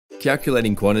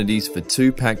calculating quantities for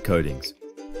 2-pack coatings.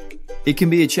 It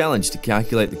can be a challenge to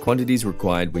calculate the quantities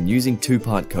required when using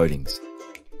 2-part coatings.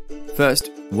 First,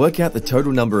 work out the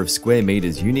total number of square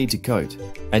meters you need to coat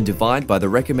and divide by the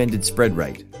recommended spread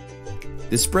rate.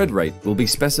 The spread rate will be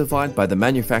specified by the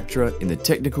manufacturer in the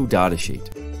technical data sheet.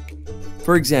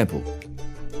 For example,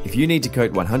 if you need to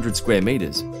coat 100 square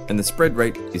meters and the spread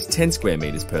rate is 10 square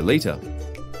meters per litre,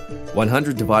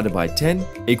 100 divided by 10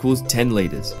 equals 10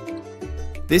 litres.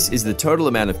 This is the total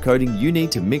amount of coating you need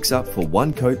to mix up for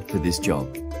one coat for this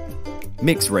job.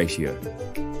 Mix ratio.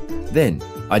 Then,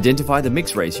 identify the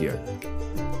mix ratio.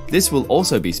 This will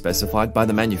also be specified by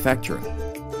the manufacturer.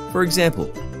 For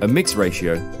example, a mix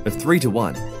ratio of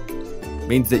 3:1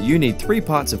 means that you need 3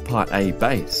 parts of Part A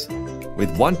base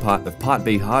with 1 part of Part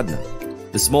B hardener.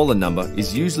 The smaller number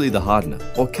is usually the hardener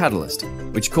or catalyst,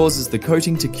 which causes the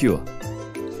coating to cure.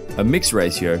 A mix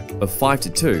ratio of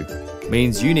 5:2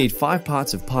 means you need 5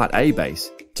 parts of Part A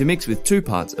base to mix with 2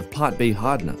 parts of Part B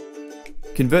hardener.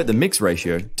 Convert the mix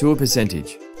ratio to a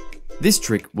percentage. This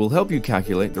trick will help you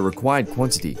calculate the required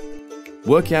quantity.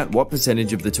 Work out what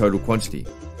percentage of the total quantity.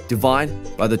 Divide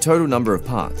by the total number of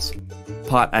parts.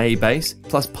 Part A base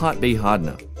plus Part B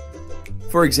hardener.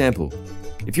 For example,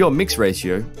 if your mix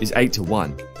ratio is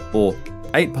 8:1, or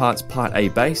 8 parts Part A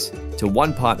base to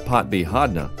 1 part Part B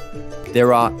hardener,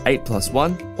 there are 8 plus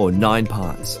 1 or 9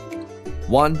 parts.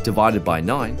 1 divided by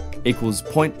 9 equals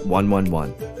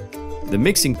 0.111. The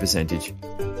mixing percentage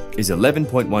is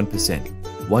 11.1%,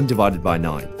 1 divided by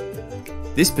 9.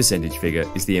 This percentage figure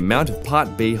is the amount of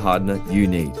Part B hardener you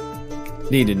need.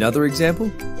 Need another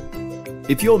example?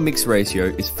 If your mix ratio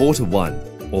is 4:1,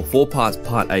 or 4 parts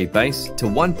Part A base to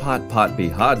 1 part Part B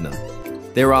hardener,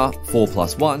 there are 4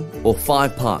 plus 1 or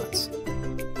 5 parts.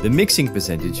 The mixing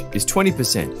percentage is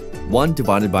 20%, 1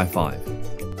 divided by 5.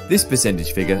 This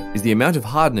percentage figure is the amount of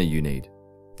hardener you need.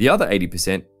 The other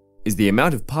 80% is the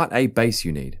amount of Part A base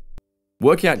you need.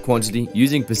 Work out quantity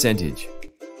using percentage.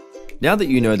 Now that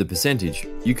you know the percentage,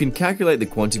 you can calculate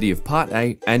the quantity of Part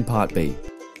A and Part B.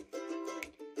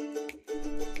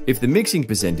 If the mixing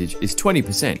percentage is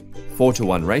 20%,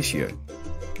 4:1 ratio,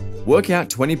 work out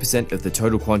 20% of the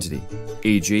total quantity,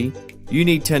 e.g., you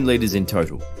need 10 litres in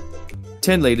total.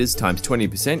 10 litres times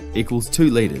 20% equals 2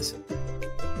 litres.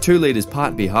 2 litres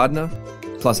Part B hardener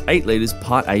plus 8 litres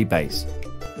Part A base.